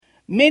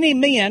Many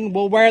men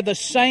will wear the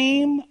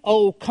same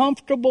old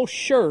comfortable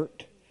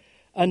shirt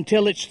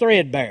until it's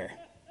threadbare.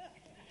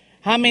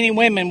 How many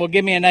women will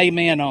give me an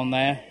amen on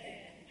that?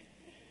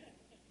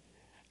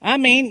 I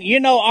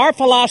mean, our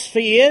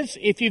philosophy is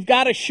if you've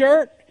got a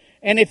shirt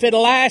and if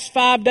it'll last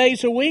 5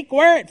 days a week,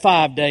 wear it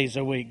 5 days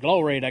a week.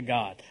 Glory to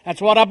God. That's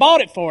what I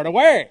bought it for, to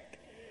wear it.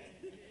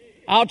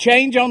 I'll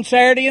change on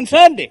Saturday and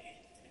Sunday.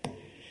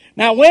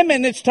 Now,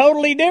 women, it's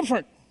totally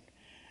different.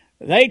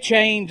 They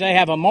change. They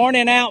have a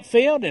morning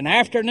outfit, an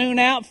afternoon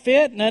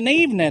outfit, and an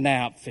evening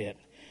outfit.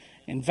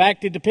 In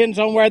fact, it depends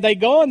on where they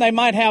go, and they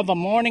might have a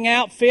morning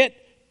outfit,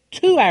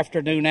 2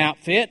 afternoon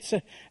outfits,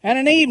 and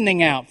an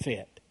evening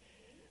outfit.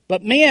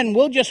 But men,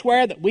 we'll just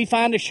wear that. We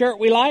find a shirt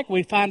we like,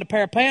 we find a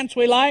pair of pants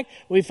we like,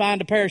 we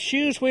find a pair of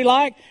shoes we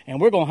like,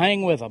 and we're going to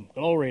hang with them.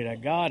 Glory to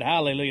God.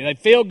 Hallelujah. They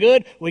feel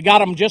good. We got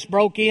them just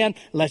broke in.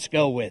 Let's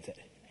go with it.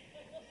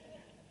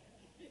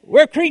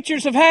 We're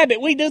creatures of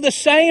habit. We do the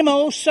same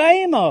old,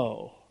 same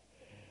old.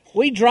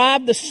 We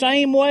drive the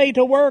same way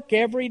to work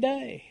every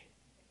day.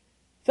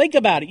 Think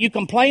about it. You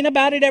complain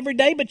about it every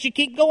day, but you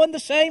keep going the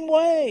same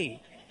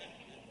way.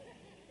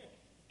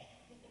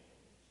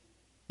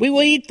 We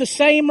will eat the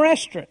same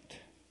restaurant.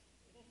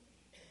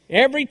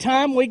 Every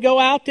time we go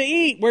out to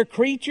eat, we're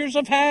creatures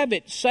of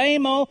habit.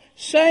 Same old,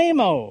 same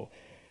old.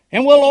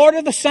 And we'll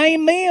order the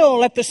same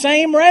meal at the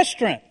same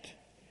restaurant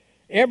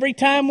every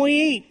time we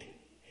eat.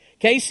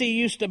 Casey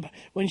used to,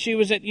 when she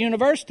was at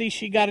university,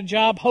 she got a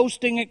job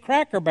hosting at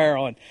Cracker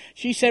Barrel. And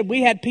she said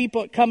we had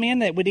people that come in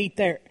that would eat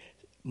there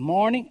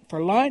morning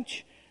for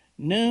lunch,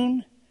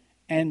 noon,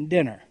 and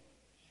dinner.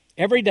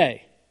 Every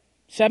day,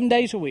 7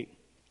 days a week.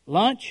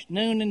 Lunch,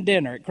 noon, and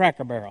dinner at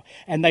Cracker Barrel.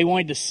 And they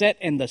wanted to sit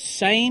in the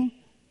same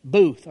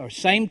booth or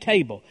same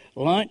table.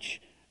 Lunch,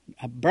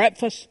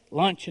 breakfast,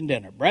 lunch, and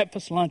dinner.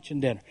 Breakfast, lunch,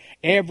 and dinner.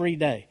 Every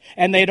day.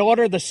 And they'd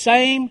order the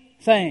same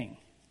thing.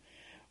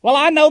 Well,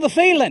 I know the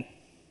feeling.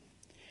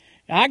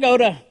 I go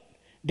to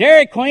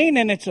Dairy Queen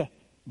and it's a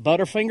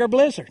Butterfinger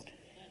Blizzard. In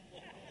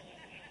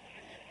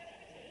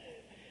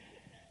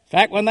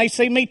fact, when they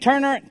see me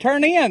turn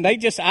in,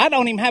 I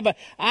don't even have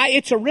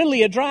it's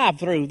really a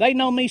drive-through. They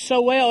know me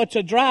so well, it's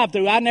a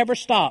drive-through. I never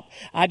stop.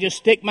 I just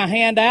stick my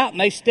hand out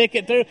and they stick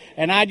it through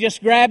and I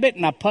just grab it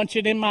and I punch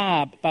it in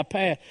my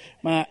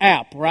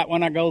app right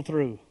when I go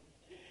through.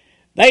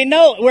 They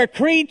know we're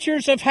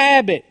creatures of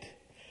habit.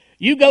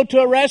 You go to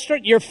a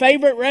restaurant, your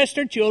favorite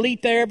restaurant, you'll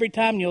eat there every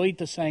time, you'll eat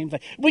the same thing.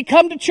 We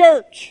come to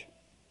church.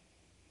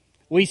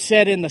 We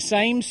sit in the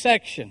same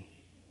section,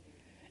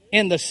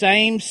 in the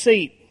same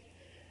seat,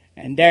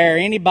 and dare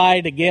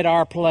anybody to get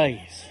our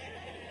place.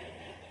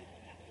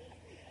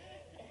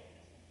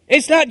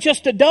 It's not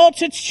just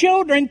adults, it's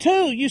children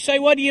too. You say,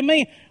 what do you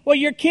mean? Well,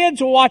 your kids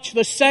will watch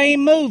the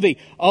same movie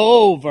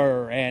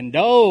over and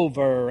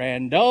over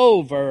and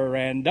over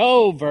and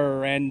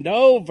over and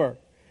over.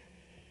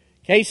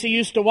 Casey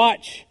used to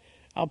watch,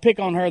 I'll pick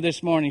on her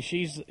this morning.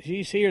 She's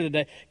here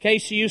today.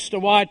 Casey used to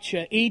watch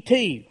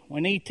E.T.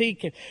 when E.T.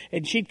 came,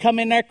 and she'd come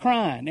in there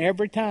crying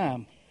every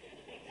time.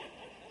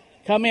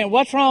 Come in,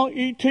 what's wrong?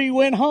 E.T.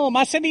 went home.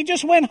 I said, he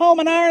just went home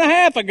an hour and a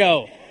half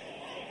ago.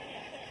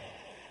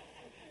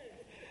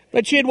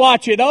 But she'd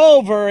watch it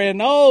over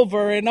and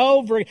over and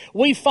over.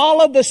 We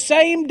follow the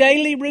same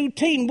daily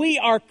routine. We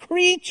are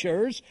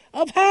creatures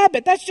of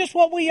habit. That's just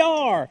what we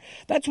are.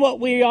 That's what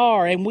we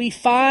are. And we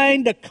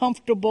find a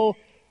comfortable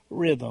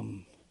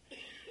rhythm.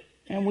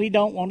 And we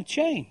don't want to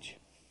change.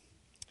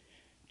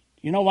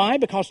 You know why?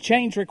 Because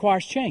change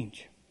requires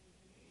change.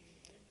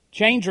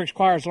 Change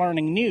requires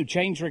learning new.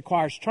 Change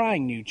requires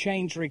trying new.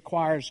 Change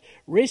requires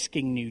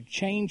risking new.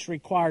 Change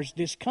requires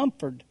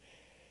discomfort.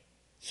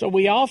 So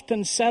we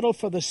often settle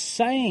for the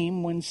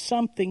same when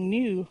something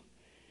new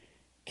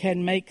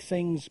can make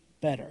things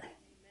better.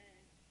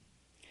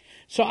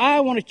 So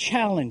I want to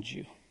challenge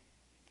you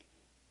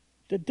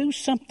to do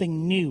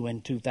something new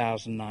in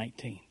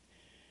 2019.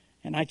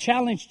 And I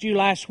challenged you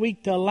last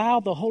week to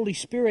allow the Holy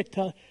Spirit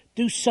to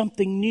do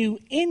something new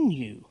in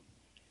you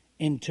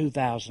in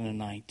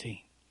 2019.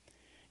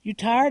 You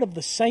tired of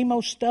the same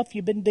old stuff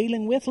you've been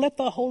dealing with? Let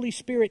the Holy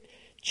Spirit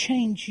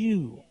change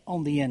you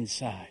on the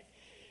inside.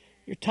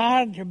 You're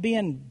tired of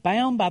being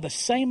bound by the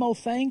same old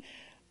thing?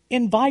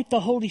 Invite the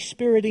Holy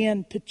Spirit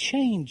in to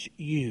change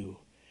you.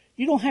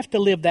 You don't have to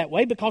live that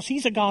way because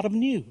He's a God of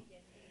new.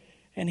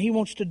 And He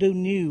wants to do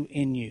new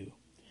in you.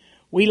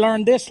 We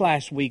learned this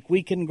last week.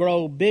 We can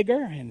grow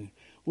bigger and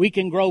we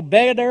can grow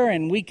better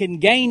and we can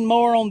gain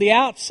more on the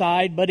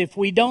outside. But if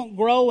we don't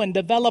grow and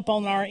develop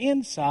on our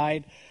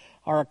inside,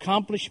 our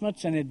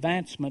accomplishments and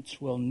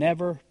advancements will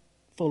never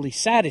fully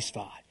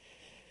satisfy.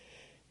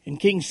 And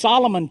King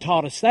Solomon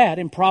taught us that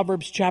in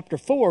Proverbs chapter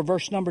 4,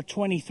 verse number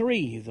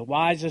 23. The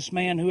wisest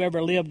man who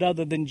ever lived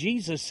other than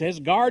Jesus says,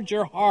 guard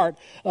your heart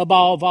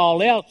above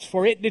all else,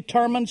 for it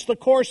determines the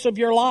course of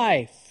your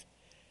life.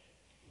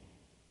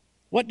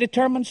 What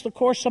determines the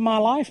course of my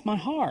life? My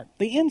heart,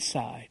 the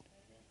inside.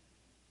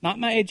 Not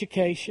my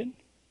education.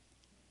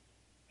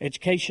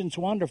 Education's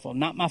wonderful.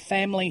 Not my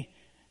family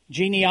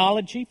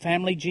genealogy.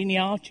 Family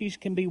genealogies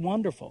can be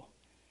wonderful.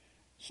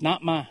 It's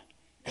not my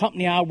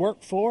Company I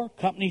work for,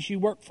 companies you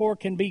work for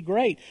can be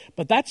great,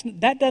 but that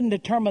doesn't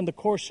determine the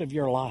course of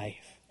your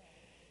life.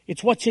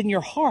 It's what's in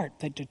your heart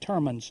that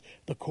determines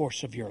the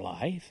course of your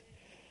life.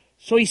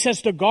 So he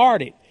says to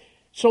guard it.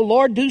 So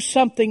Lord, do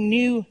something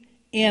new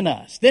in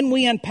us. Then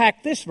we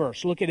unpack this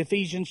verse. Look at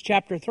Ephesians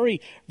chapter 3,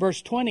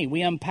 verse 20.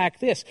 We unpack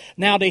this.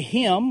 Now to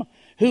him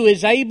who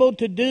is able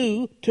to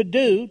do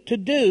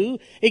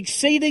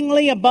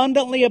exceedingly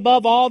abundantly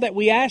above all that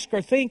we ask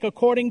or think,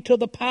 according to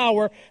the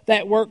power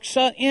that works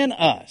in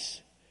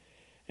us.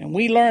 And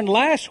we learned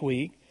last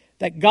week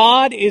that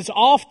God is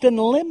often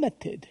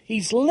limited.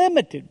 He's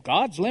limited.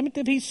 God's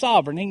limited. He's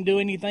sovereign. He can do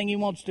anything He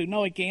wants to.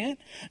 No, He can't.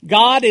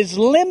 God is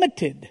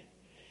limited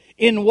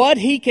in what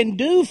He can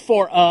do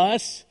for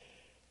us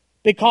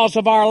because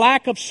of our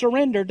lack of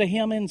surrender to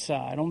Him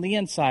on the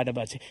inside of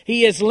us.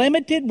 He is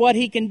limited what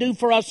He can do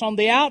for us on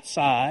the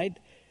outside.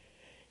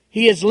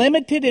 He is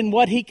limited in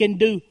what He can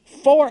do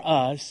for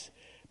us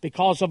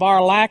because of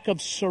our lack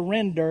of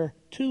surrender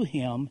to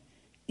Him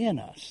in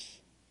us.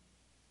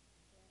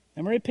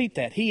 Let me repeat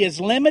that. He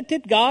is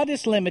limited, God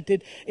is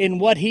limited in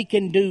what He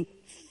can do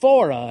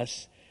for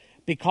us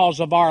because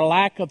of our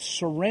lack of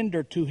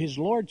surrender to His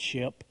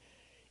Lordship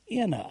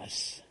in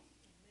us.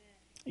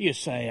 You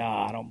say,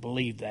 I don't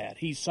believe that.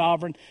 He's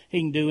sovereign. He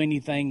can do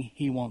anything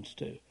He wants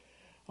to.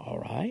 All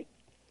right.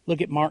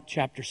 Look at Mark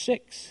chapter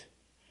 6.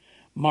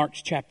 Mark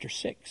chapter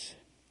 6.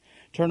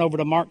 Turn over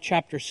to Mark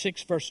chapter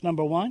 6, verse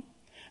number 1.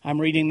 I'm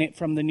reading it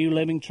from the New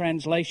Living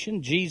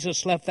Translation.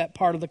 Jesus left that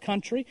part of the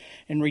country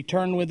and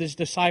returned with His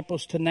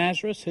disciples to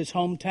Nazareth, His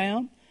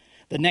hometown.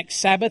 The next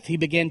Sabbath, He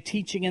began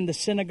teaching in the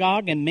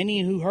synagogue, and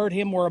many who heard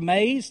Him were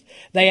amazed.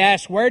 They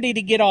asked, where did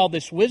He get all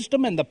this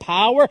wisdom and the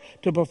power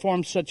to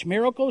perform such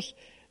miracles?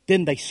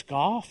 Then they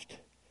scoffed.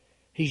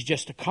 He's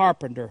just a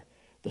carpenter,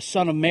 the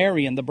son of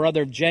Mary and the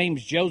brother of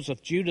James,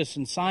 Joseph, Judas,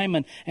 and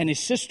Simon, and his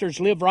sisters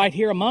live right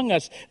here among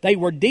us. They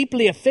were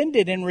deeply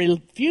offended and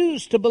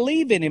refused to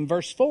believe in Him.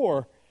 Verse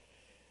 4.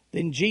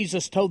 Then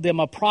Jesus told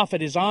them, a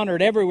prophet is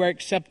honored everywhere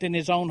except in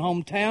his own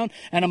hometown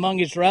and among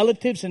his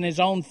relatives and his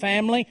own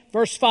family.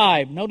 Verse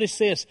 5, notice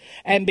this.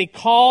 And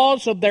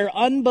because of their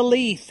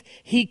unbelief,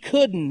 He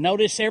couldn't.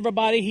 Notice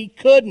everybody, He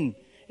couldn't.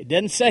 It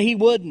doesn't say He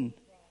wouldn't.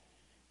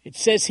 It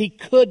says He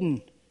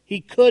couldn't.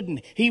 He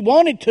couldn't. He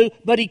wanted to,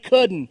 but He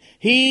couldn't.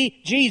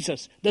 He,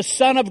 Jesus, the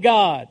Son of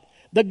God,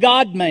 the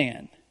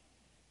God-man,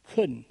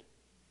 couldn't.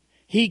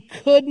 He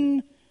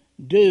couldn't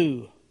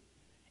do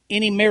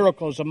any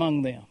miracles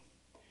among them,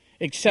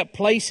 except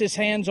place His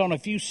hands on a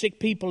few sick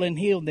people and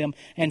heal them,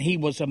 and He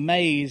was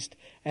amazed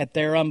at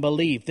their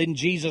unbelief. Then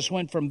Jesus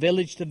went from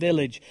village to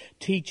village,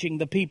 teaching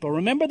the people.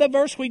 Remember the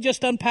verse we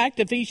just unpacked,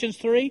 Ephesians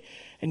 3?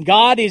 And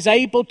God is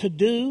able to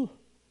do,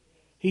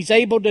 He's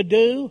able to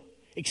do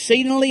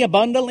exceedingly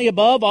abundantly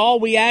above all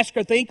we ask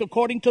or think,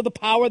 according to the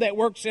power that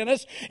works in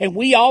us. And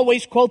we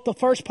always quote the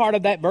first part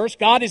of that verse.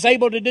 God is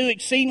able to do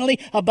exceedingly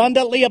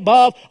abundantly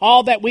above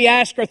all that we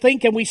ask or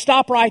think. And we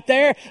stop right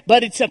there.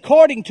 But it's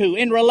according to,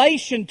 in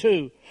relation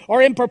to,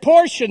 or in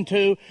proportion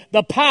to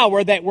the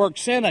power that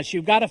works in us.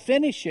 You've got to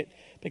finish it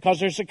because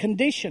there's a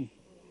condition.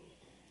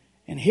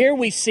 And here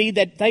we see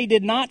that they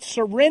did not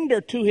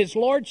surrender to His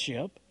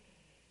Lordship,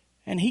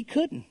 and He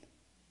couldn't.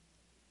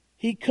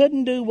 He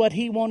couldn't do what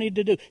He wanted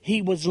to do.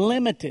 He was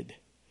limited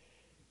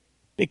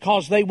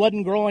because they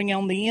wasn't growing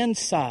on the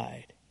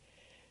inside.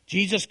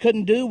 Jesus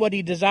couldn't do what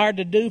He desired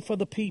to do for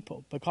the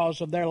people because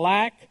of their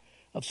lack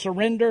of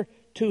surrender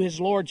to His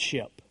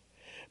Lordship.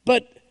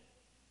 But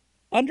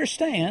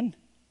understand,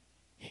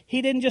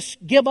 He didn't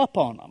just give up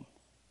on them.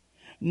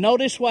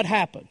 Notice what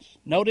happens.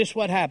 Notice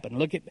what happened.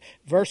 Look at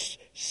verse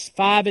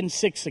 5 and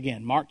 6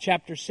 again. Mark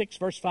chapter 6,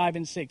 verse 5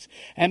 and 6.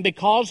 And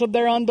because of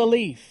their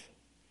unbelief,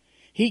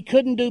 He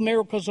couldn't do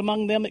miracles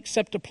among them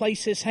except to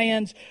place His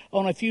hands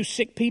on a few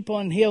sick people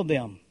and heal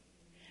them.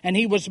 And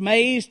He was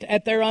amazed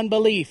at their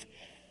unbelief,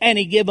 and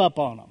He gave up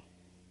on them.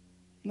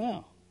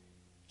 No,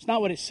 it's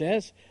not what it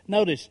says.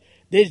 Notice,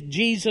 this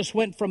Jesus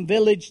went from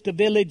village to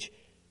village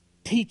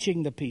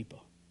teaching the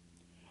people.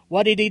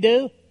 What did He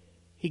do?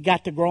 He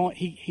got to grow.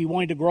 He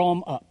wanted to grow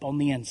them up on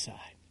the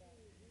inside.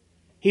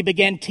 He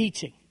began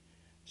teaching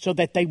so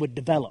that they would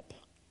develop,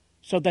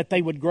 so that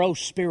they would grow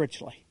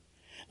spiritually.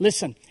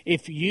 Listen,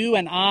 if you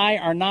and I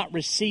are not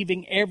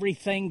receiving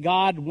everything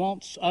God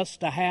wants us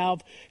to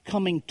have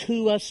coming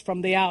to us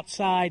from the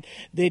outside,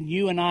 then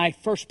you and I,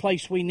 first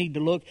place we need to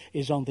look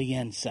is on the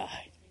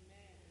inside.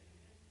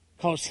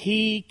 Because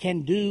He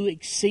can do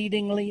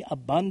exceedingly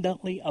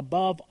abundantly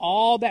above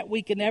all that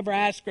we can ever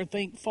ask or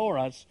think for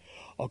us,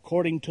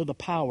 according to the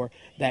power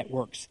that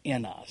works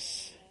in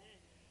us.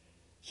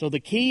 So the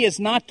key is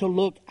not to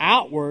look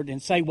outward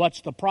and say,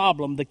 what's the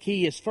problem? The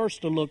key is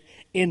first to look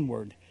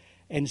inward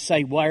and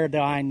say, where do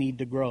I need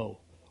to grow?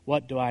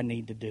 What do I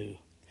need to do?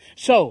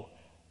 So,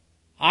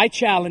 I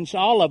challenge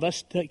all of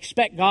us to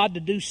expect God to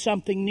do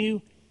something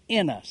new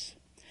in us.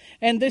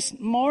 And this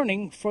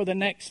morning, for the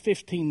next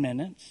 15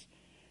 minutes,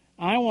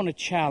 I want to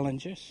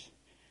challenge us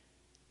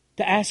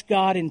to ask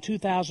God in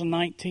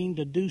 2019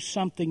 to do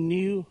something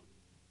new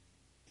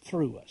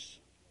through us.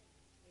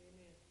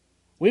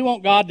 We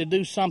want God to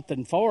do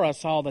something for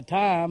us all the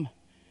time.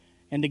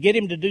 And to get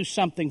Him to do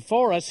something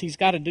for us, He's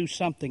got to do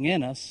something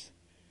in us.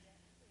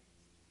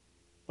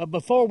 But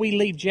before we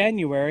leave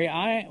January,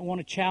 I want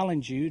to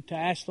challenge you to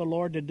ask the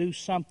Lord to do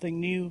something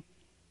new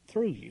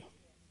through you.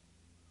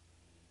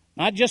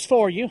 Not just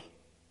for you,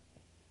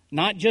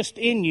 not just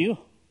in you,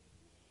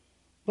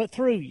 but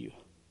through you.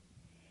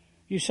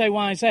 You say,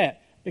 why is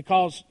that?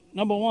 Because,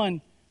 number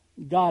one,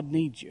 God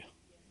needs you.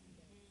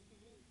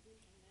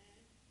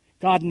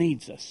 God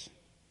needs us.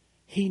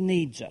 He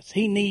needs us.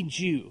 He needs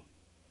you.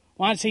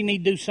 Why does He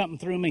need to do something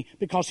through me?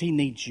 Because He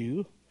needs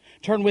you.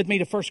 Turn with me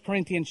to 1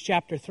 Corinthians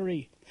chapter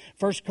 3.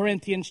 1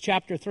 Corinthians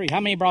chapter 3. How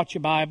many brought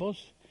your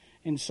Bibles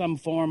in some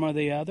form or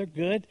the other?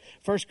 Good.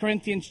 1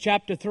 Corinthians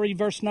chapter 3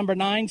 verse number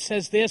 9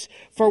 says this,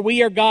 for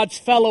we are God's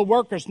fellow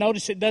workers.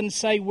 Notice it doesn't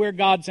say we're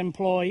God's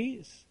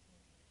employees.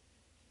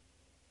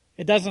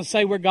 It doesn't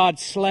say we're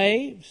God's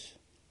slaves.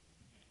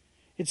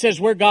 It says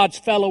we're God's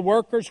fellow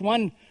workers.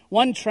 One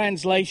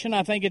translation,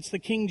 I think it's the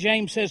King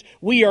James, says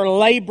we are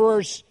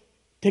laborers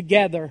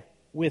together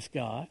with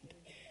God.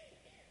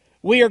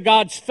 We are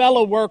God's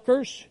fellow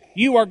workers.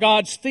 You are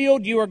God's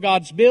field, you are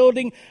God's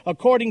building.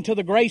 According to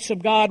the grace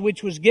of God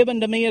which was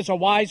given to me as a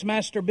wise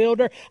master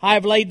builder, I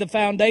have laid the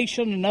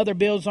foundation, another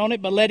builds on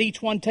it, but let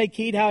each one take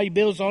heed how he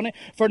builds on it.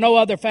 For no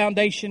other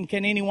foundation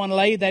can anyone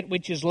lay that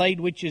which is laid,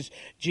 which is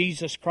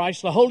Jesus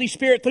Christ. The Holy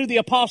Spirit, through the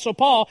Apostle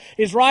Paul,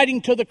 is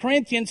writing to the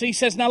Corinthians. He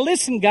says, now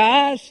listen,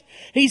 guys.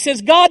 He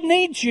says, God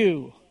needs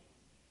you.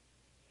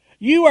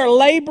 You are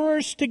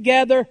laborers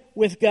together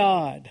with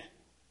God.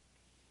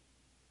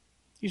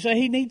 You say,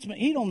 He needs me.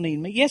 He don't need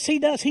me. Yes, He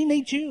does. He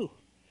needs you.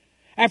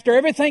 After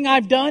everything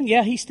I've done,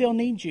 yeah, He still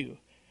needs you.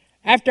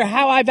 After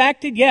how I've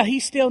acted, yeah, He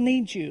still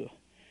needs you.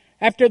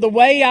 After the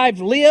way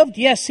I've lived,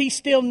 yes, He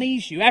still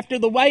needs you. After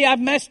the way I've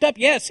messed up,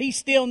 yes, He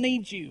still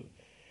needs you.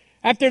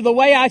 After the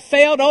way I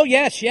failed, oh,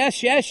 yes.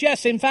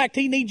 In fact,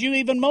 He needs you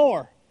even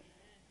more.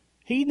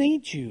 He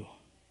needs you.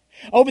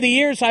 Over the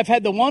years, I've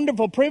had the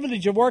wonderful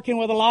privilege of working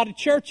with a lot of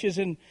churches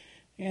in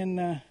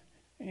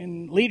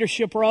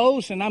leadership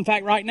roles. And in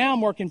fact, right now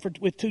I'm working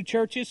with two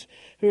churches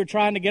who are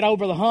trying to get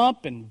over the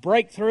hump and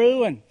break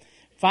through and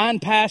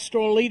find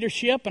pastoral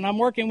leadership. And I'm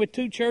working with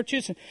two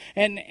churches.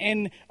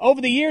 And over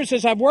the years,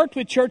 as I've worked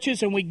with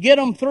churches and we get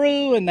them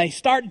through and they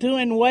start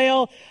doing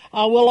well,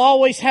 we'll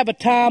always have a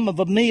time of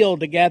a meal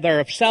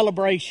together, of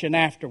celebration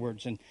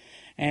afterwards.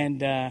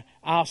 And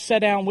I'll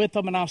sit down with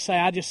them and I'll say,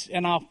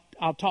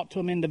 I'll talk to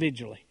them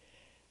individually.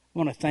 I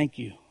want to thank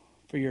you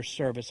for your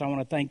service. I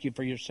want to thank you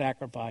for your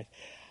sacrifice.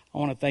 I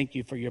want to thank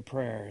you for your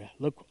prayer.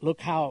 Look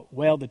how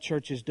well the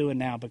church is doing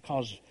now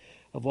because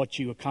of what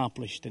you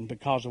accomplished and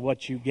because of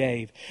what you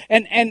gave.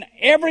 And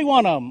every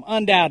one of them,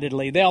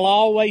 undoubtedly, they'll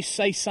always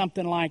say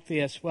something like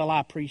this, well, I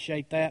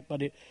appreciate that,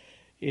 but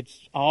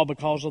it's all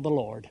because of the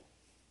Lord.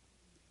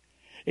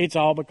 It's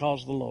all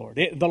because of the Lord.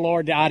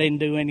 I didn't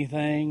do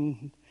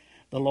anything.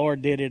 The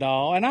Lord did it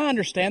all. And I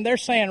understand they're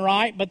saying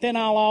right, but then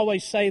I'll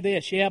always say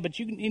this, yeah, but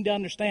you need to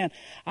understand,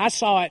 I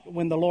saw it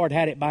when the Lord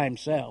had it by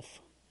Himself.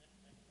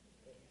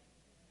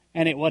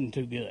 And it wasn't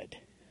too good.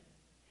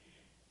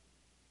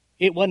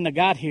 It wouldn't have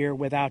got here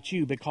without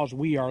you because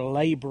we are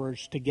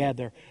laborers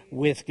together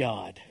with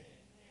God.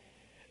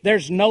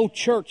 There's no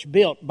church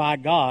built by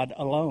God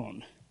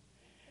alone.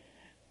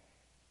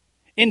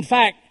 In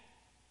fact,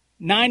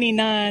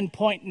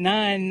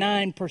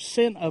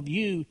 99.99% of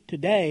you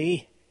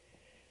today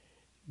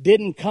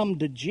didn't come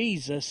to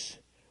Jesus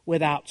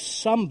without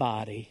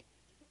somebody,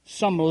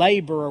 some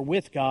laborer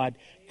with God,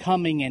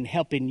 coming and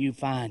helping you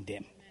find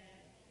Him.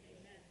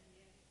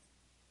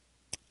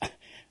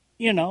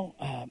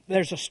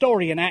 There's a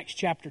story in Acts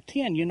chapter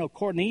 10.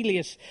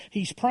 Cornelius,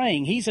 he's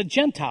praying. He's a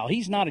Gentile.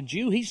 He's not a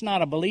Jew. He's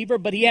not a believer,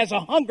 but he has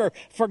a hunger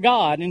for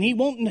God, and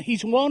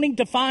he's wanting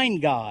to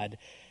find God.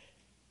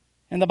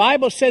 And the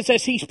Bible says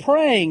as he's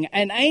praying,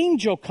 an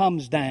angel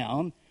comes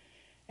down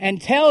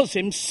and tells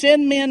him,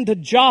 send men to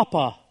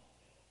Joppa,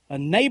 a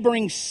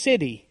neighboring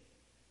city.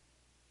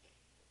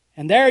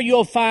 And there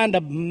you'll find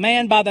a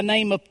man by the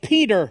name of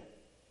Peter.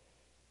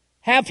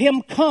 Have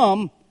him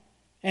come,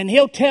 and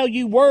he'll tell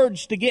you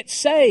words to get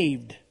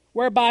saved,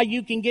 whereby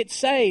you can get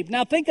saved.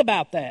 Now think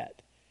about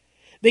that.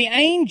 The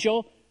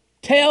angel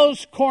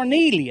tells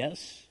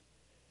Cornelius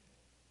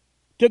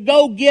to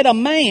go get a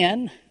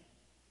man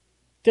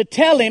to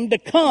tell him to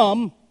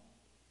come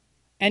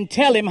and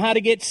tell him how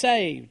to get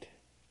saved.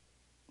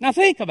 Now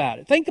think about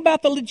it. Think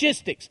about the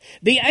logistics.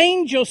 The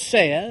angel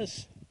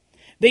says,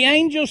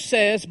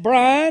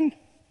 Brian,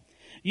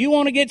 you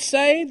want to get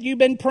saved? You've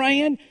been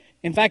praying?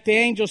 In fact, the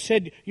angel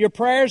said, your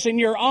prayers and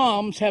your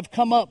alms have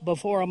come up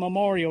before a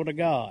memorial to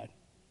God.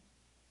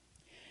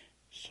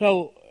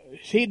 So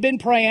he'd been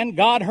praying.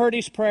 God heard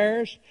his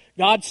prayers.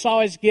 God saw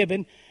his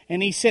giving.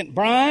 And he sent,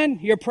 Brian,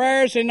 your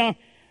prayers and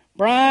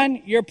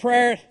Brian,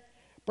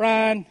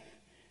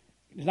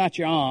 it's not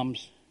your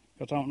alms,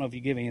 because I don't know if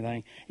you give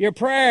anything. Your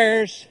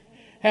prayers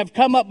have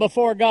come up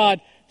before God.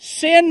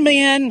 Send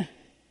men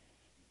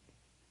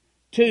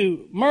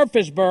to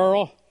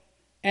Murfreesboro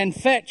and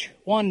fetch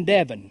one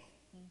Devin.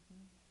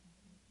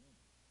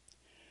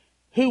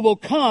 who will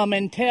come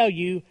and tell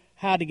you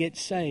how to get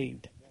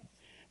saved.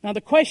 Now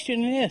the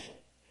question is,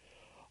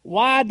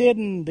 why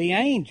didn't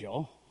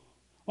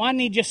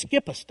he just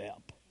skip a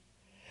step?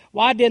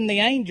 Why didn't the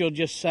angel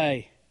just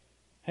say,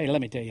 hey,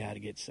 let me tell you how to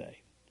get saved?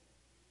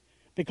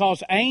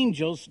 Because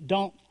angels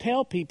don't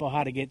tell people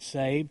how to get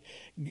saved.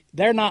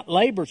 They're not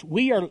laborers.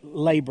 We are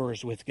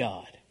laborers with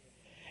God.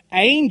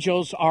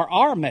 Angels are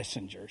our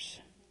messengers.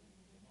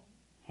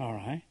 All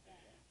right.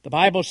 The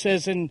Bible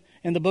says in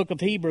the book of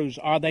Hebrews,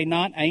 are they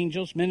not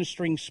angels,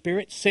 ministering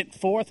spirits, sent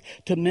forth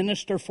to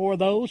minister for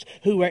those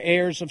who are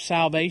heirs of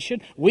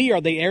salvation? We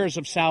are the heirs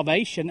of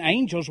salvation.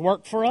 Angels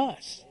work for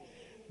us.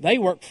 They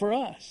work for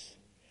us.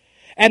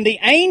 And the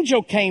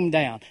angel came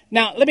down.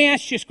 Now, let me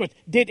ask you this question.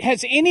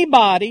 Has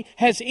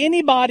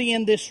anybody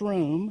in this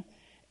room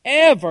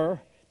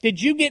ever,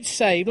 did you get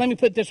saved? Let me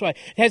put it this way.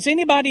 Has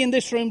anybody in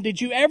this room,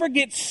 did you ever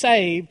get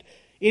saved,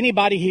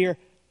 anybody here,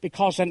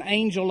 because an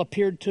angel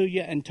appeared to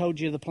you and told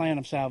you the plan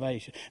of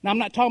salvation? Now, I'm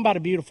not talking about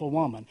a beautiful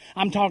woman.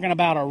 I'm talking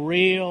about a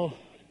real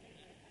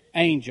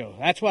angel.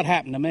 That's what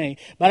happened to me.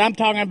 But I'm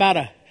talking about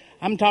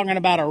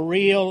a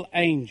real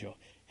angel.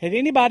 Had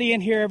anybody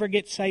in here ever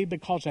get saved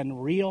because a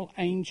real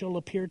angel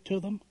appeared to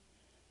them?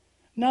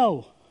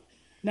 No.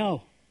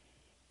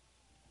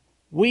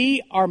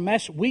 We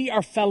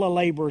are fellow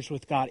laborers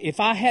with God.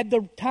 If I had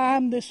the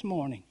time this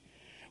morning,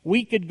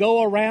 we could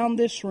go around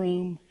this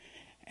room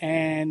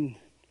and...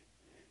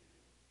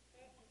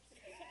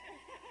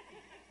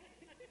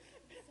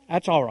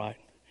 That's all right.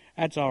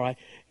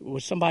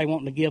 Was somebody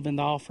wanting to give in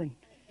the offering?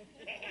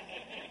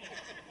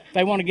 If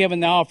they want to give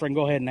in the offering,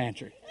 go ahead and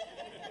answer it.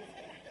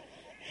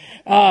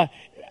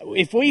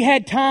 If we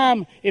had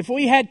time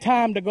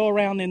to go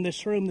around in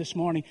this room this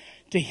morning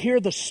to hear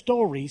the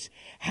stories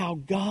how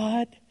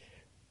God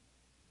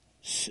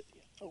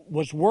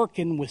was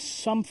working with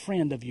some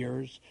friend of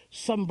yours,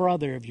 some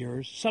brother of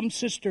yours, some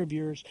sister of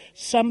yours,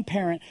 some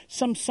parent,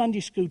 some Sunday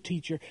school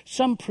teacher,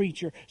 some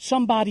preacher,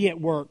 somebody at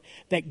work,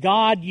 that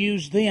God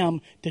used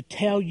them to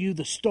tell you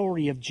the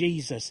story of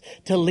Jesus,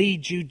 to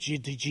lead you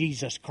to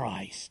Jesus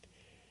Christ.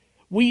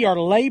 We are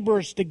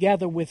laborers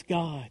together with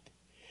God.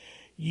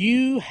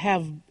 You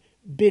have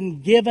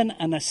been given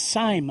an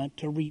assignment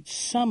to reach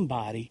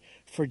somebody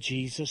for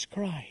Jesus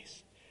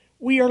Christ.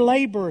 We are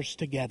laborers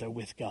together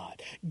with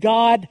God.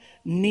 God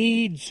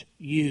needs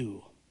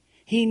you.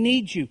 He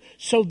needs you.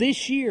 So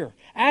this year,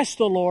 ask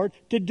the Lord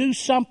to do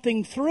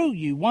something through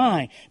you.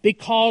 Why?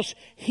 Because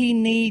He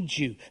needs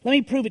you. Let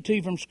me prove it to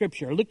you from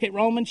Scripture. Look at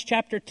Romans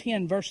chapter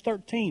 10, verse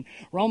 13.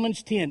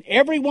 Romans 10.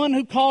 Everyone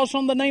who calls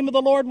on the name of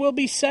the Lord will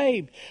be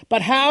saved.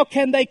 But how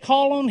can they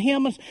call on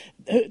Him?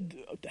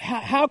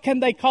 How can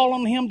they call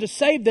on Him to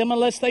save them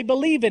unless they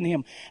believe in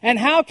Him? And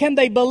how can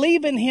they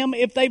believe in Him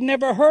if they've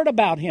never heard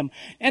about Him?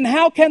 And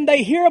how can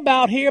they hear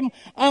about Him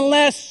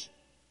unless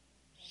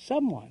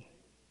someone?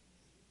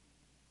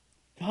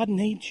 God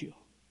needs you.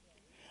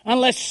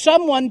 Unless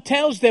someone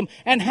tells them.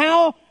 And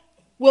how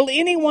will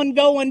anyone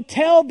go and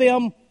tell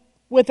them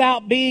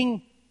without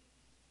being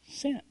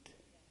sent?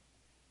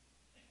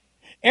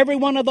 Every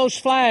one of those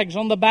flags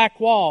on the back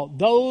wall,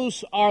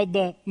 those are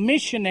the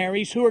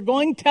missionaries who are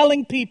going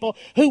telling people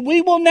who we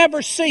will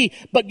never see.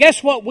 But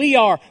guess what we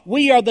are?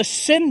 We are the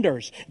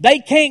senders. They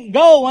can't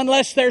go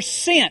unless they're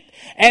sent.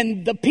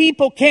 And the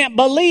people can't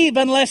believe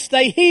unless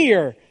they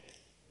hear.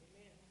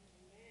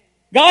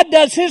 God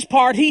does His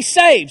part. He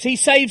saves. He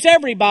saves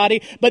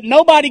everybody, but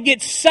nobody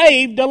gets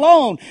saved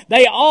alone.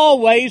 They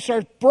always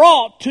are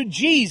brought to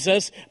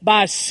Jesus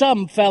by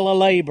some fellow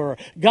laborer.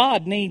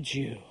 God needs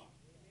you.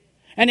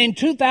 And in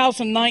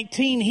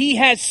 2019, He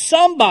has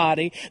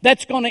somebody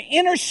that's going to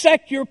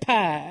intersect your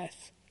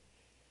path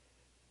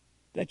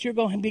that you're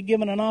going to be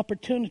given an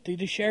opportunity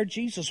to share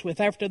Jesus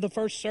with. After the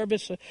first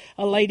service,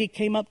 a lady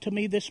came up to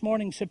me this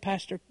morning and said,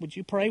 "Pastor, would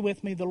you pray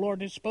with me? The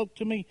Lord has spoke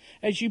to me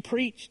as you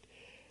preached.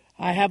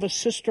 I have a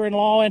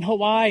sister-in-law in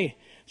Hawaii.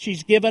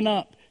 She's given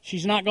up.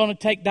 She's not going to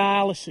take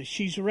dialysis.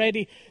 She's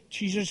ready.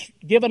 She's just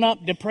given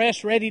up,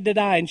 depressed, ready to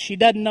die, and she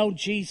doesn't know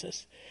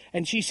Jesus.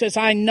 And she says,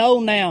 I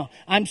know now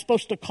I'm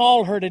supposed to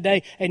call her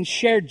today and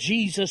share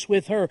Jesus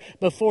with her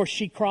before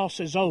she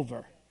crosses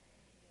over."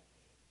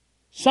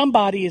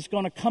 Somebody is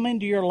going to come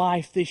into your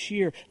life this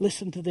year.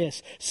 Listen to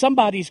this.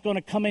 Somebody's going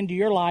to come into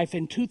your life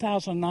in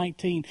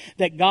 2019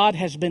 that God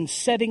has been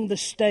setting the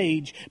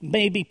stage,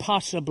 maybe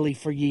possibly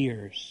for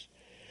years.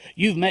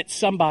 You've met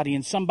somebody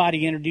and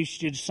somebody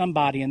introduced you to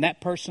somebody and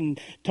that person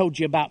told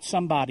you about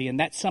somebody and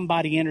that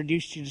somebody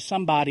introduced you to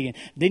somebody and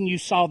then you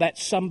saw that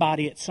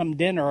somebody at some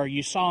dinner or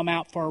you saw them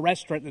out for a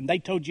restaurant and they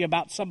told you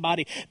about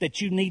somebody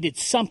that you needed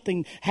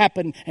something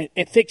happen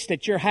and fixed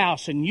at your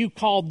house and you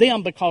called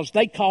them because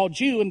they called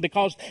you and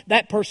because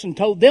that person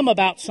told them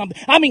about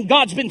something. I mean,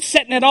 God's been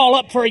setting it all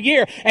up for a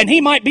year and He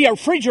might be a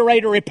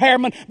refrigerator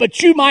repairman,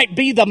 but you might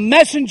be the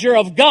messenger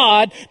of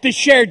God to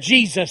share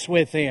Jesus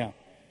with them.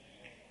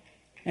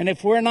 And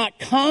if we're not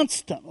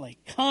constantly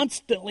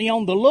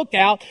on the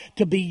lookout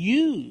to be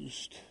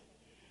used,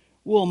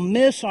 we'll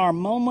miss our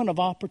moment of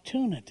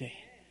opportunity.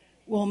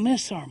 We'll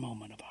miss our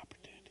moment of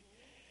opportunity.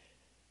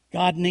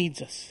 God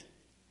needs us.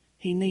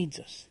 He needs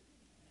us.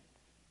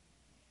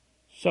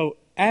 So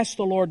ask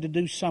the Lord to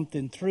do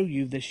something through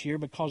you this year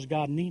because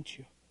God needs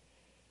you.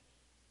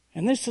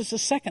 And this is the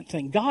second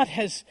thing.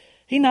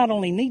 He not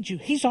only needs you,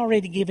 He's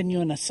already given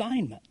you an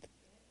assignment.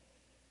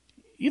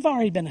 You've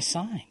already been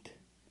assigned.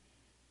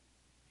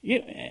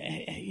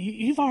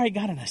 You've already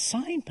got an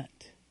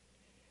assignment.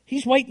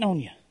 He's waiting on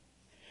you.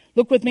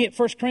 Look with me at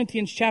 1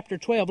 Corinthians chapter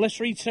 12. Let's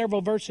read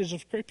several verses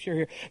of Scripture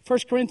here. 1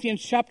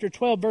 Corinthians chapter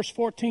 12, verse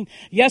 14.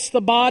 Yes, the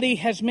body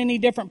has many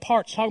different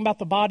parts. Talking about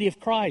the body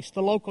of Christ,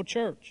 the local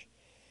church.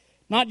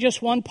 Not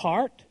just one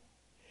part.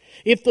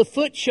 If the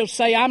foot shall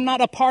say, I'm not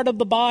a part of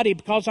the body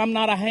because I'm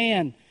not a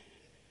hand,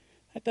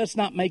 that does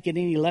not make it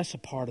any less a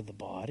part of the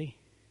body.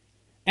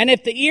 And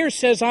if the ear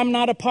says, I'm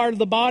not a part of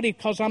the body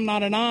because I'm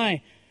not an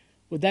eye,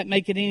 would that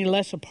make it any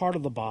less a part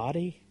of the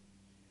body?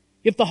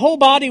 If the whole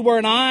body were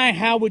an eye,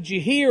 how would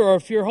you hear? Or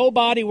if your whole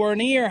body were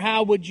an ear,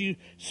 how would you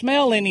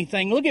smell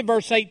anything? Look at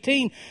verse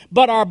 18.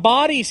 But our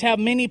bodies have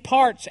many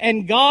parts,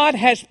 and God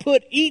has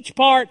put each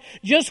part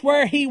just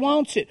where He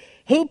wants it.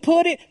 Who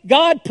put it?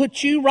 God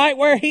put you right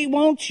where He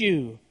wants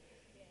you.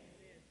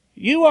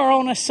 You are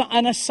on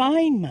an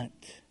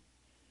assignment.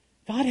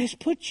 God has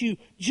put you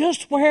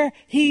just where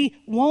He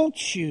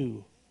wants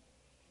you.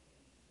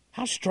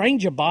 How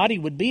strange a body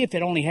would be if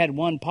it only had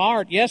one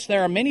part. Yes,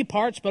 there are many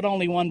parts, but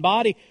only one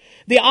body.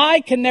 The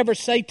eye can never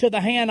say to the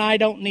hand, I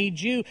don't need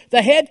you.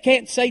 The head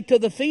can't say to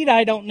the feet,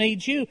 I don't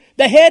need you.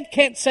 The head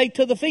can't say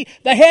to the feet.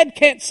 The head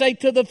can't say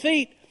to the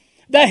feet.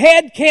 The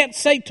head can't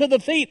say to the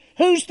feet.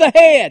 Who's the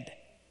head?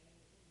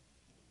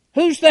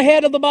 Who's the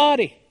head of the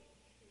body?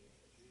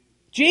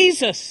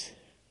 Jesus.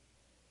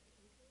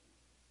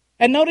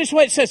 And notice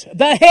what it says.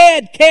 The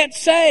head can't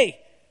say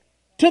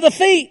to the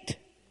feet.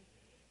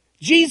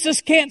 Jesus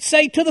can't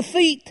say to the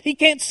feet. He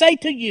can't say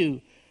to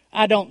you,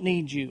 I don't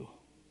need you.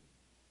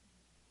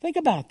 Think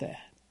about that.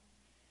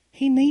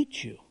 He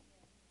needs you.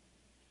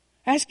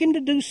 Ask Him to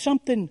do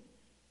something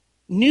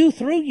new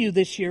through you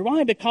this year.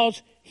 Why?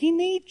 Because He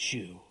needs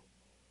you.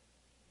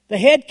 The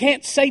head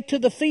can't say to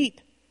the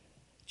feet.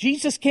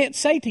 Jesus can't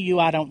say to you,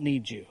 I don't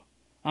need you.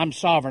 I'm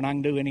sovereign. I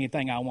can do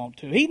anything I want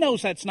to. He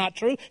knows that's not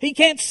true. He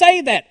can't say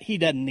that He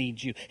doesn't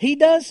need you. He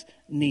does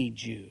need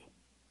you.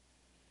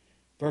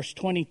 Verse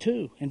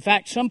 22, in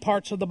fact, some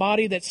parts of the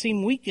body that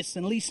seem weakest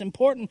and least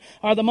important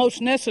are the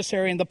most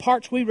necessary, and the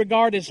parts we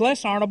regard as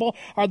less honorable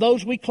are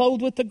those we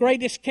clothe with the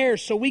greatest care.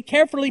 So we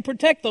carefully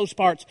protect those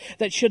parts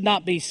that should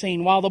not be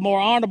seen, while the more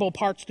honorable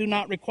parts do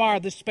not require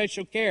this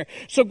special care.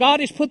 So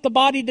God has put the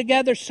body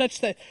together such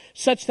that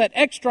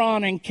extra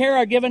honor and care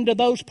are given to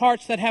those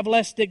parts that have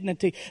less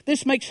dignity.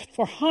 This makes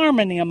for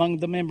harmony among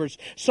the members,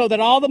 so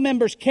that all the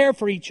members care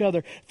for each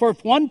other. For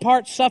if one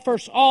part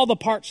suffers, all the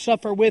parts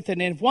suffer with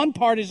it. And if one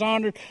part is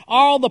honored,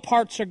 all the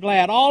parts are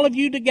glad. All of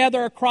you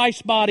together are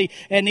Christ's body,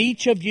 and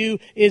each of you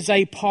is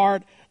a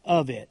part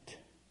of it.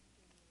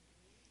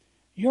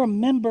 You're a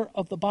member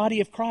of the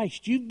body of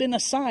Christ. You've been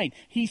assigned.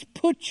 He's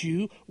put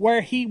you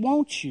where He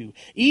wants you.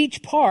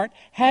 Each part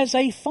has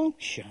a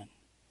function.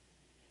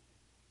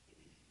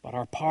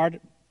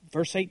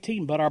 Verse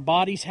 18, but our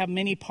bodies have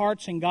many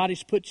parts, and God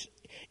has put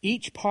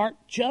each part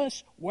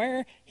just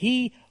where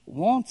He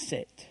wants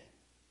it.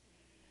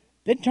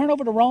 Then turn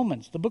over to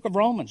Romans, the book of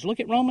Romans. Look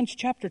at Romans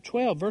chapter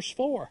 12, verse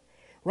 4.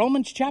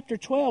 Romans chapter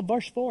 12,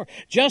 verse 4.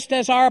 Just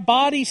as our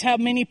bodies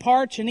have many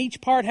parts and each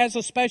part has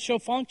a special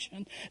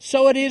function,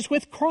 so it is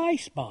with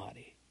Christ's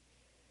body.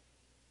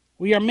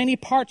 We are many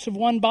parts of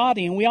one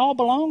body, and we all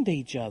belong to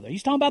each other.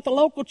 He's talking about the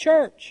local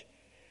church.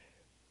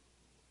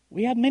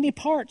 We have many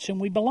parts, and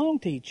we belong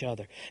to each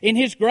other. In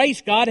His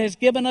grace, God has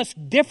given us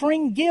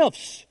differing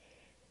gifts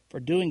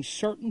for doing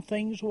certain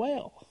things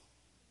well.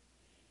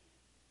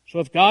 So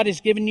if God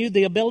has given you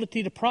the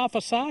ability to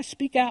prophesy,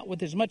 speak out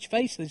with as much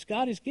faith as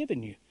God has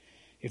given you.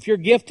 If your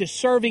gift is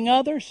serving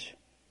others,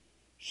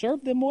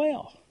 serve them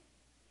well.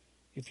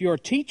 If you're a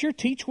teacher,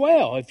 teach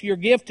well. If your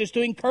gift is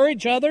to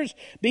encourage others,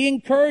 be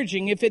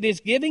encouraging. If it is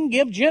giving,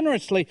 give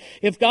generously.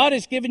 If God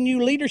has given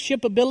you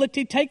leadership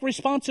ability, take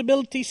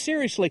responsibility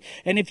seriously.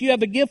 And if you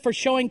have a gift for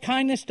showing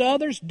kindness to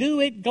others, do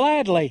it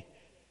gladly.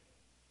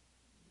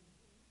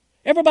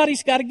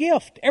 Everybody's got a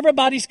gift.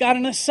 Everybody's got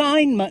an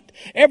assignment.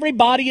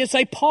 Everybody is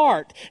a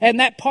part. And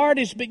that part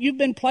is, but you've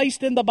been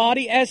placed in the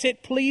body as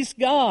it pleased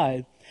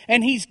God.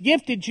 And He's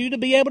gifted you to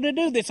be able to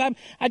do this. I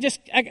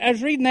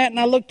was reading that, and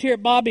I looked here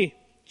at Bobby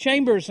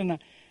Chambers, and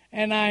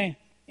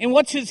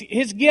what's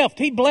his gift?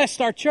 He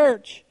blessed our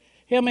church.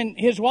 Him and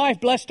his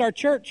wife blessed our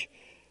church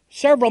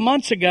several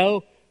months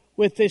ago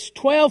with this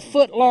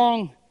 12-foot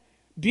long,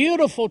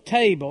 beautiful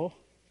table,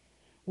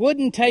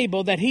 wooden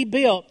table that he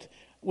built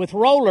with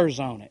rollers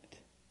on it.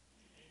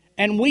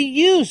 And we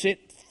use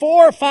it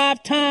 4 or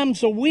 5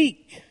 times a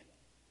week.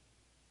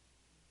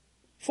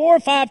 4 or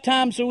 5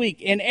 times a week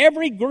in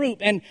every group.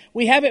 And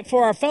we have it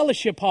for our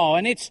fellowship hall.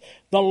 And it's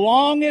the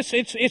longest.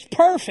 It's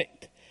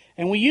perfect.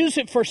 And we use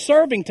it for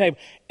serving table.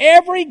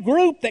 Every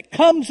group that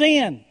comes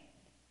in,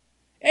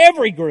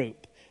 every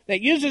group that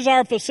uses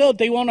our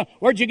facility,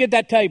 where'd you get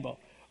that table?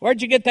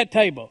 Where'd you get that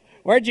table?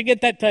 Where'd you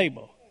get that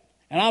table?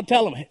 And I'll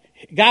tell him,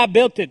 guy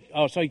built it.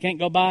 Oh, so you can't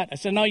go buy it? I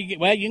said, no, you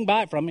can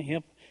buy it from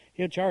me.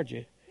 He'll charge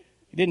you.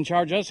 He didn't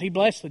charge us. He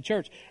blessed the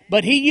church.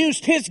 But he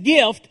used his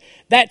gift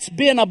that's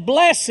been a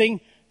blessing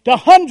to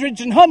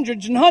hundreds and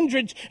hundreds and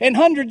hundreds and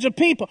hundreds of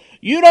people.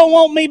 You don't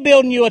want me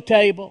building you a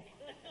table.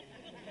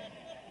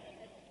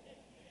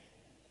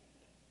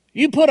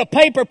 You put a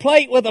paper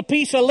plate with a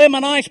piece of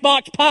lemon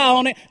icebox pie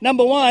on it.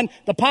 Number one,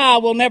 the pie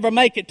will never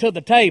make it to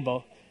the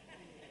table.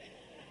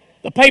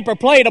 The paper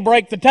plate will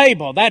break the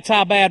table. That's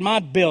how bad my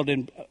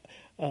building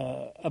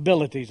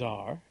abilities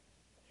are.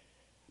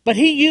 But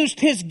he used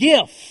his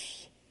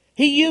gifts.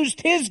 He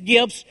used his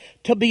gifts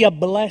to be a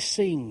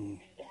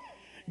blessing.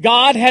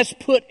 God has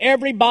put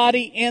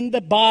everybody in the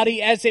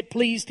body as it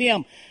pleased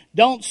him.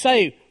 Don't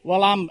say,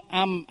 well,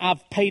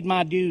 I've paid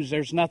my dues.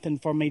 There's nothing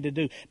for me to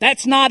do.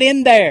 That's not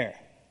in there.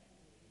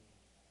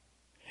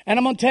 And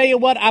I'm going to tell you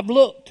what, I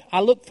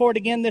looked for it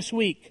again this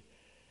week.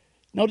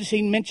 Notice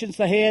he mentions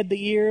the head,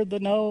 the ear, the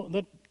nose,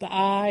 the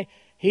eye.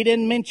 He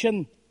didn't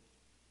mention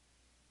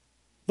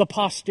the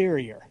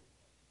posterior.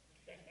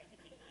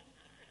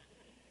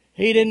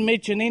 He didn't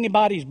mention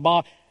anybody's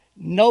body.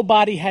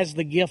 Nobody has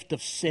the gift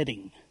of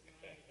sitting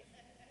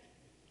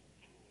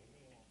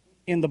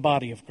in the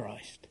body of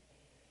Christ.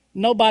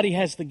 Nobody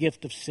has the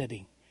gift of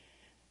sitting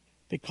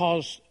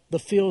because the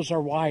fields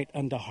are white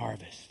unto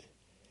harvest.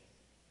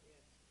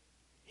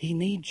 He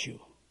needs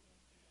you.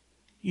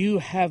 You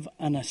have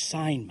an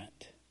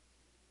assignment.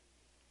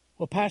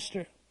 Well,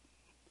 Pastor,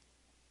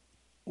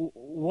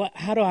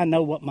 how do I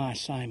know what my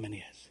assignment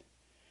is?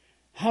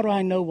 How do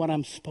I know what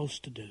I'm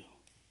supposed to do?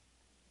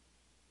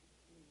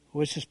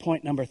 Well, this is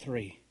point number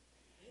 3.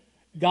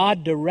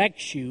 God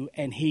directs you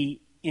and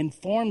he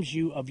informs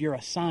you of your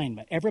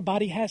assignment.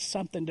 Everybody has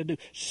something to do.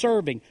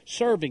 Serving.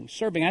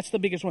 That's the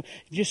biggest one.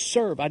 Just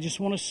serve. I just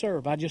want to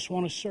serve.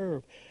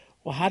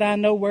 Well, how do I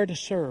know where to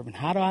serve? And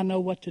how do I know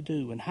what to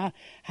do? And how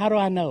do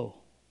I know?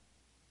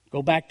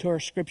 Go back to our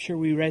scripture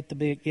we read at the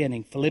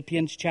beginning.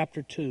 Philippians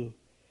chapter 2.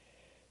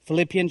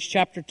 Philippians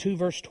chapter 2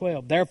 verse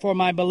 12. Therefore,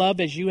 my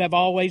beloved, as you have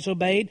always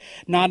obeyed,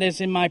 not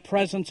as in my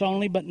presence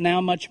only, but now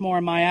much more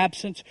in my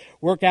absence,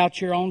 work out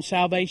your own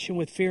salvation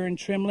with fear and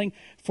trembling.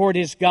 For it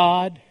is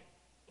God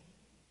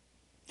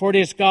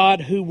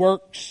who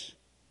works,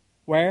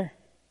 where?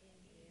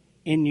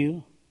 In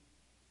you,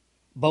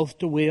 both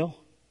to will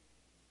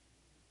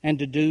and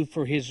to do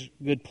for his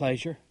good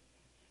pleasure.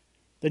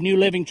 The New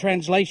Living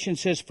Translation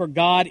says, for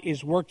God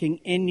is working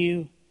in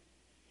you,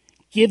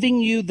 giving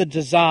you the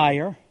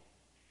desire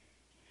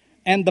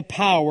and the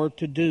power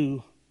to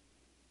do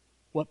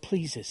what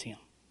pleases him.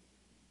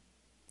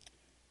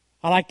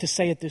 I like to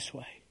say it this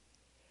way.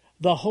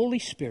 The Holy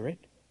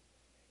Spirit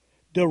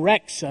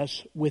directs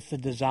us with the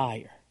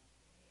desire.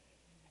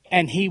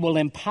 And he will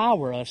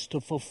empower us to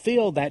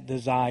fulfill that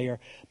desire,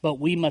 but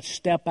we must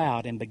step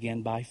out and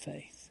begin by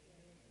faith.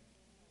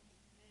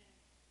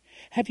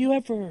 Have you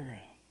ever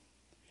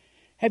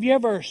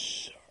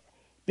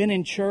been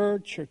in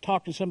church or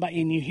talked to somebody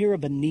and you hear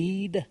of a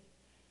need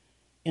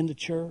in the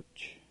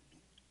church?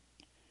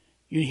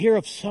 You hear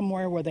of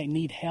somewhere where they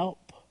need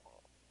help.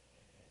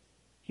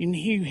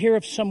 You hear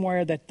of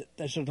somewhere that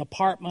there's a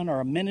department or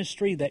a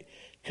ministry that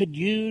could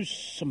use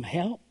some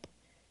help.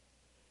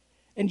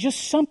 And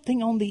just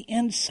something on the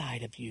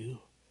inside of you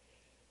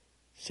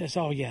says,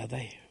 oh yeah,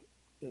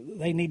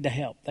 they need the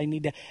help.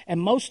 And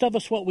most of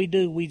us, what we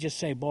do, we just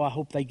say, boy, I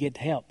hope they get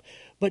help.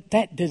 But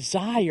that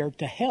desire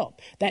to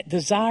help, that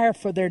desire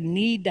for their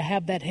need to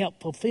have that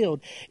help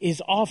fulfilled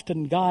is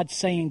often God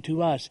saying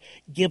to us,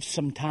 give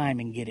some time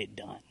and get it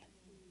done.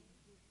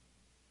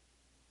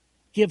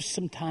 Give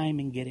some time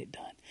and get it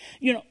done.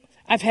 You know,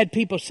 I've had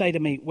people say to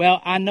me,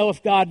 well, I know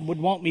if God would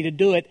want me to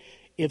do it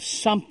if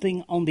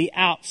something on the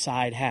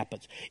outside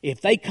happens. If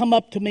they come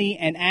up to me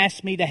and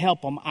ask me to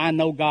help them, I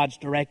know God's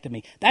directed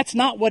me. That's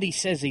not what he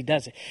says he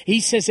does it.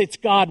 He says it's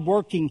God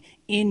working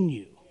in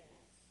you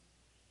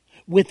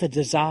with a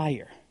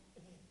desire.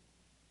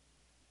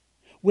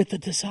 With a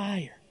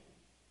desire.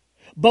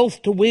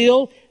 Both to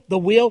will. The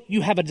will,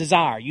 you have a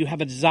desire.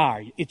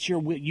 It's your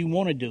will. You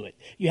want to do it.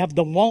 You have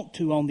the want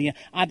to on the end.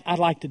 I'd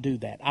like to do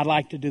that.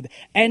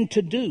 And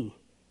to do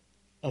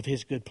of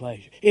his good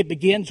pleasure. It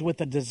begins with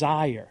a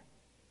desire.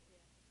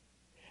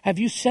 Have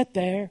you sat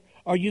there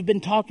or you've been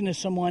talking to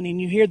someone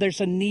and you hear there's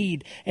a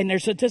need and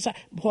there's a desire?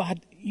 Boy,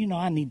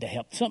 I need to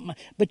help.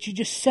 But you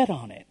just sit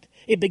on it.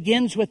 It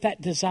begins with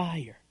that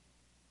desire.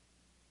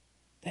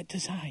 That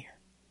desire.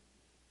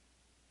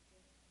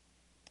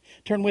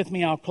 Turn with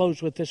me, I'll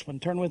close with this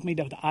one. Turn with me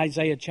to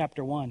Isaiah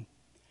chapter 1.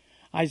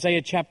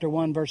 Isaiah chapter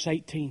 1, verse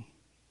 18.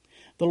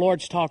 The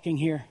Lord's talking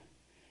here.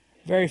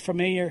 Very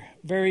familiar,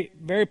 very,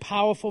 very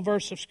powerful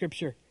verse of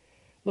Scripture.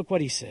 Look what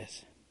he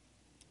says.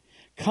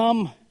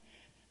 Come,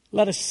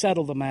 let us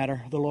settle the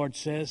matter, the Lord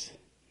says.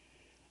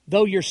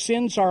 Though your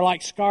sins are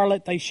like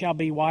scarlet, they shall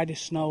be white as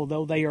snow.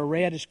 Though they are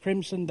red as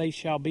crimson, they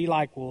shall be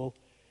like wool.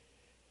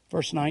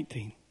 Verse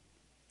 19.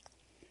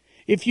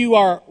 If you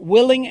are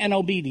willing and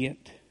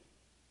obedient,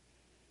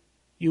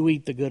 you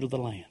eat the good of the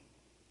land.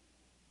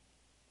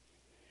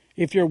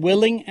 If you're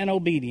willing and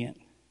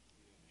obedient,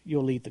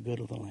 you'll eat the good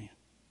of the land.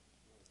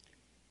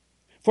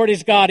 For it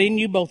is God in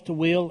you both to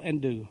will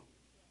and do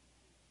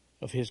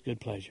of His good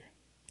pleasure.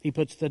 He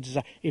puts the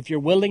desire. If you're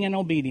willing and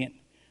obedient,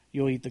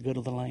 you'll eat the good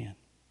of the land.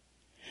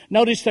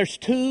 Notice there's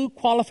two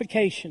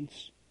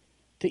qualifications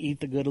to eat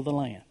the good of the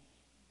land.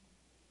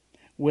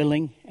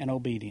 Willing and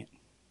obedient.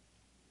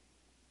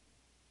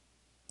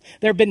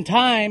 There have been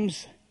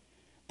times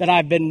that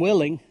I've been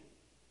willing,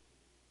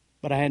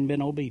 but I hadn't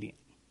been obedient.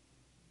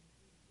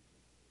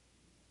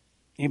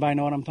 Anybody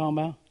know what I'm talking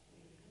about?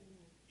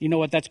 You know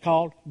what that's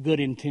called? Good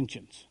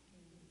intentions.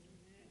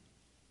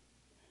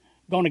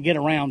 Going to get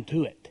around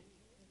to it.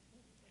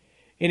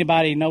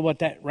 Anybody know what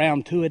that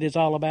round to it is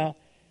all about?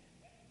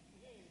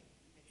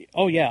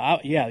 Oh yeah,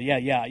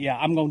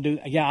 I'm going to do.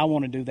 Yeah, I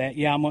want to do that.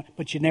 Yeah,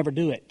 but you never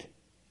do it.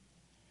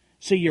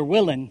 See, you're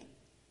willing,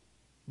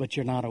 but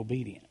you're not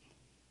obedient.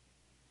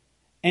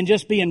 And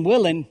just being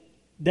willing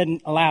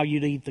doesn't allow you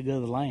to eat the good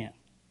of the land.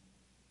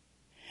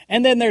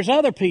 And then there's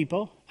other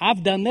people.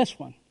 I've done this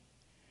one.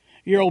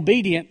 You're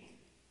obedient,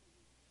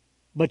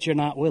 but you're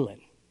not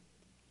willing.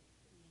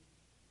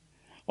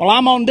 Well,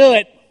 I'm going to do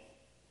it,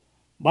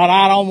 but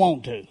I don't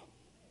want to.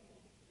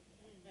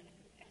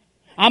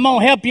 I'm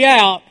going to help you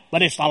out,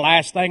 but it's the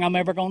last thing I'm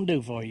ever going to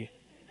do for you.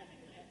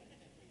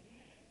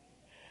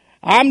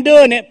 I'm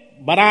doing it,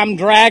 but I'm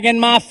dragging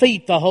my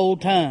feet the whole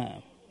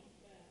time.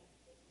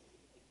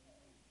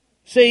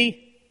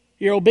 See,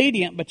 you're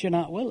obedient, but you're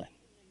not willing.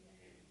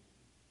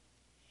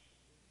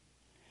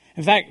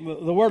 In fact,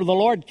 the word of the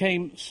Lord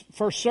came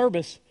first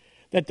service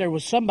that there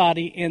was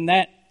somebody in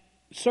that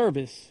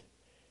service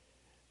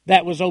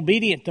that was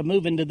obedient to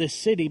move into this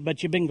city,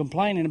 but you've been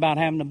complaining about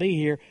having to be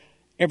here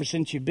ever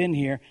since you've been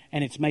here,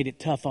 and it's made it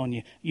tough on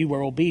you. You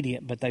were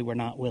obedient, but they were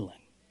not willing.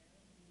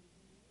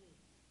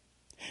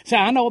 See,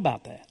 I know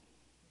about that.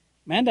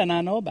 Amanda and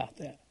I know about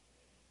that.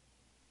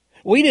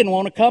 We didn't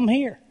want to come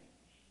here.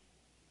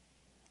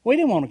 We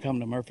didn't want to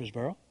come to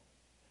Murfreesboro.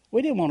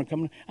 We didn't want to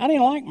come. I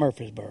didn't like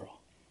Murfreesboro.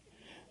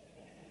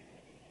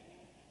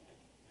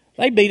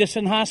 They beat us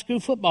in high school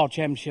football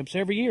championships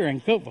every year in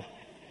Cookeville.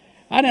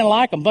 I didn't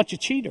like them. Bunch of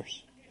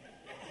cheaters.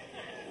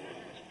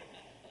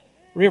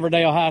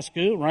 Riverdale High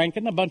School,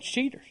 Rankin, a bunch of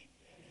cheaters.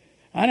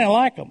 I didn't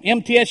like them.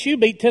 MTSU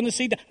beat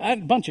Tennessee. A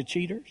bunch of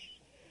cheaters.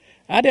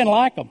 I didn't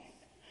like them.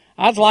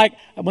 I was like,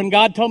 when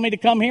God told me to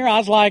come here, I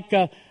was like,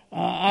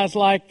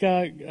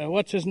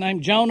 what's his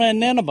name? Jonah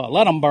and Nineveh.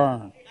 Let them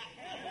burn.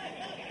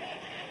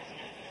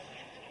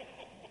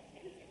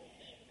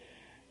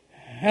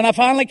 And I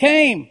finally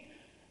came.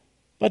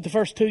 But the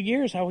first 2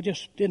 years, I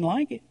just didn't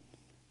like it.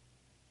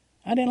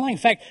 I didn't like it. In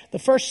fact, the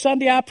first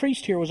Sunday I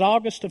preached here was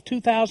August of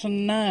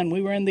 2009.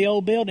 We were in the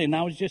old building.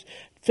 I was just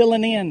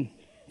filling in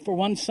for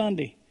one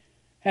Sunday.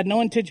 Had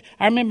no intention.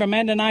 I remember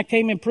Amanda and I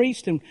came and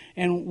preached,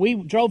 and we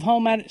drove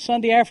home at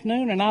Sunday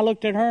afternoon, and I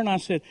looked at her and I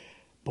said,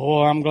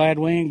 boy, I'm glad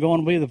we ain't going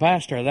to be the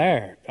pastor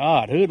there.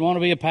 God, who'd want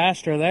to be a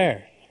pastor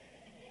there?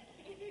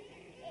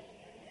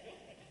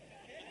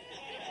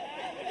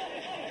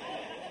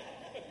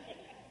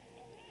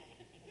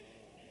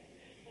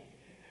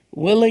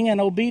 Willing and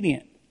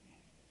obedient,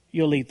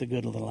 you'll eat the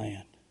good of the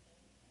land.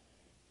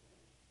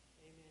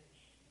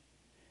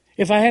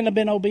 If I hadn't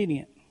been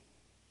obedient,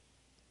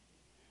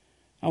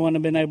 I wouldn't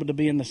have been able to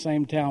be in the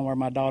same town where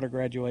my daughter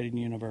graduated in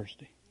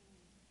university.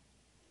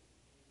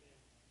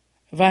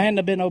 If I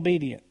hadn't been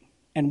obedient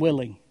and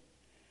willing,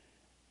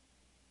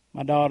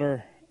 my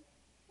daughter,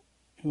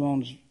 who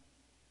owns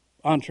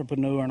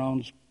entrepreneur and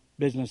owns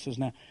businesses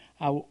now,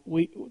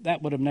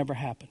 that would have never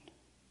happened.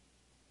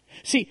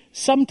 See,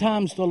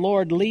 sometimes the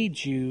Lord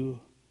leads you,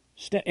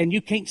 and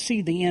you can't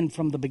see the end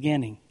from the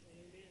beginning.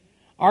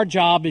 Our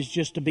job is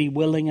just to be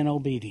willing and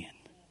obedient.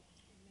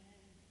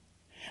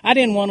 I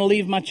didn't want to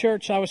leave my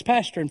church I was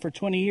pastoring for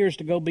 20 years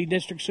to go be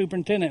district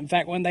superintendent. In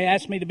fact, when they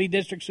asked me to be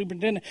district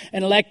superintendent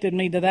and elected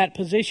me to that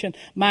position,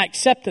 my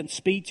acceptance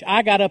speech,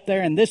 I got up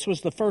there and this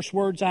was the first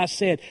words I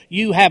said: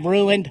 "You have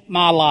ruined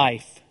my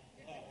life.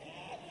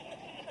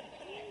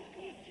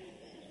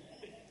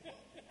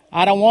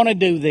 I don't want to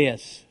do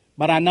this,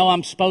 but I know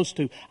I'm supposed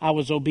to." I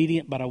was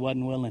obedient, but I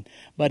wasn't willing.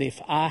 But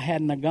if I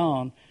hadn't have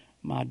gone,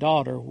 my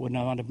daughter would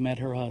not have met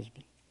her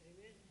husband.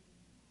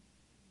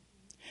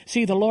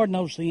 See, the Lord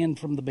knows the end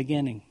from the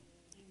beginning.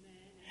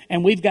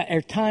 And there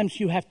are times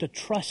you have to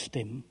trust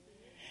Him.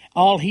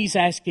 All He's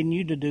asking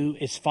you to do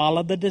is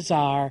follow the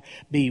desire,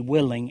 be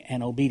willing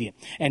and obedient.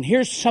 And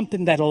here's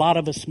something that a lot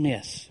of us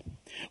miss.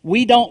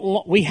 We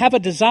have a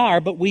desire,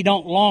 but we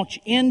don't launch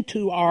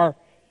into our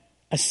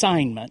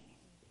assignment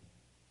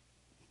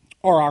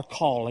or our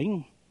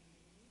calling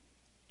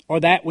or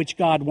that which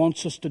God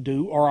wants us to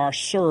do, or our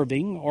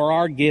serving, or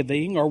our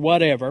giving, or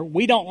whatever.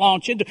 We don't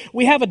launch into it.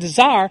 We have a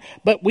desire,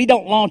 but we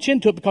don't launch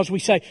into it because we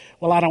say,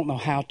 well, I don't know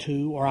how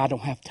to, or I don't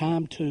have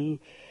time to,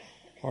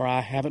 or I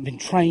haven't been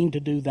trained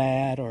to do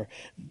that, or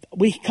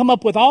we come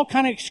up with all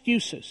kind of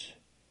excuses.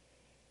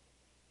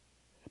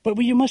 But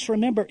you must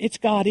remember, it's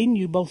God in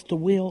you both to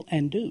will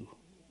and do.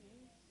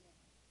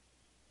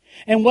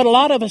 And what a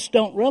lot of us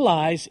don't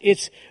realize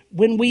is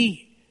when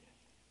we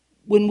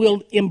when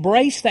we'll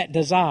embrace that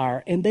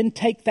desire and then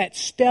take that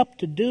step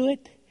to do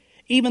it,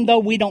 even though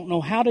we don't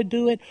know how to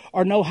do it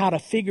or know how to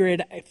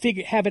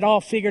have it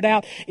all figured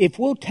out, if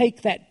we'll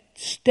take that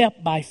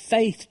step by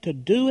faith to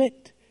do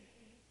it,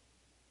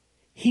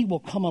 He will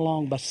come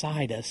along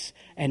beside us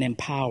and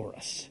empower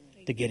us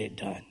to get it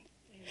done.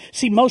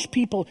 See, most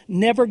people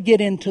never get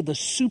into the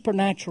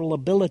supernatural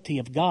ability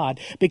of God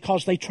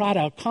because they try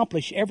to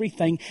accomplish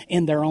everything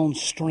in their own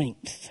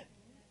strength.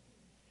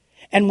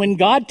 And when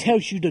God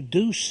tells you to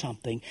do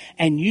something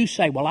and you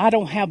say, well, I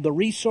don't have the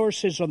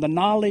resources or the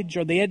knowledge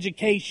or the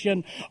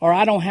education, or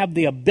I don't have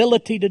the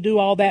ability to do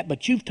all that,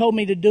 but you've told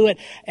me to do it,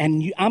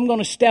 and I'm going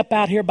to step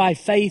out here by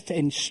faith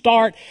and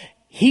start,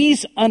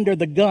 He's under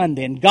the gun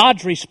then.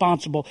 God's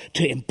responsible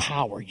to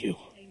empower you.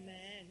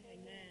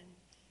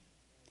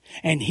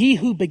 And He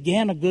who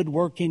began a good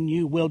work in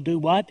you will do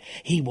what?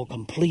 He will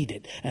complete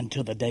it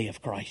until the day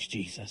of Christ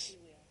Jesus.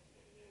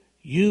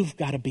 You've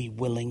got to be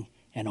willing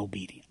and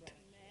obedient.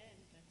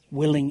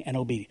 Willing and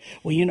obedient.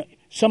 Well, you know,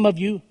 some of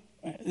you,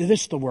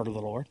 this is the word of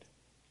the Lord.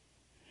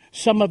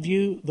 Some of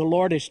you, the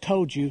Lord has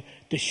told you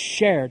to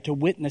share, to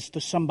witness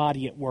to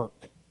somebody at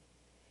work.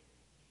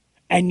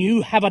 And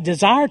you have a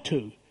desire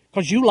to,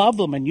 because you love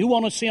them and you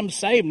want to see them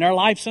saved and their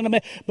life's in a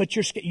mess, but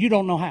you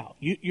don't know how.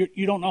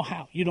 You don't know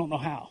how. You don't know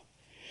how.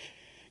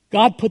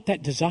 God put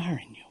that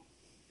desire in you.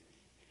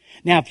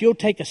 Now, if you'll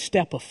take a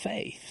step of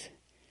faith,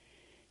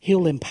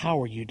 He'll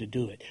empower you to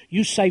do it.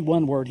 You say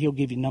one word, He'll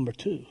give you number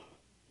 2.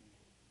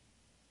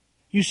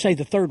 You say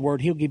the third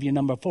word, He'll give you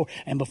number 4.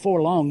 And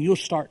before long, you'll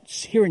start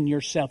hearing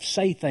yourself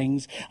say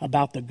things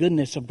about the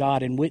goodness of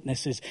God and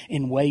witnesses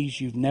in ways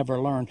you've never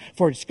learned.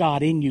 For it's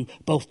God in you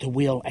both to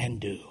will and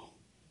do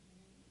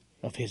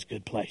of His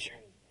good pleasure.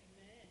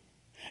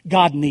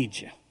 God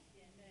needs you.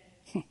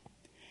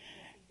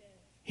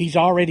 He's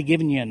already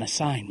given you an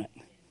assignment.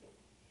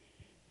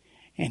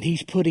 And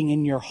He's putting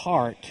in your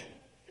heart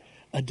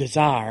a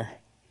desire.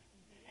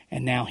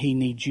 And now He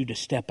needs you to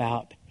step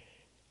out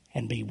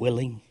and be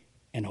willing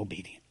and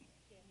obedient.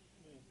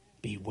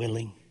 Be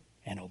willing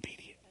and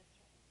obedient.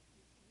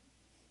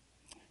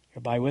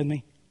 Everybody with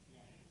me?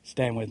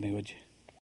 Stand with me, would you?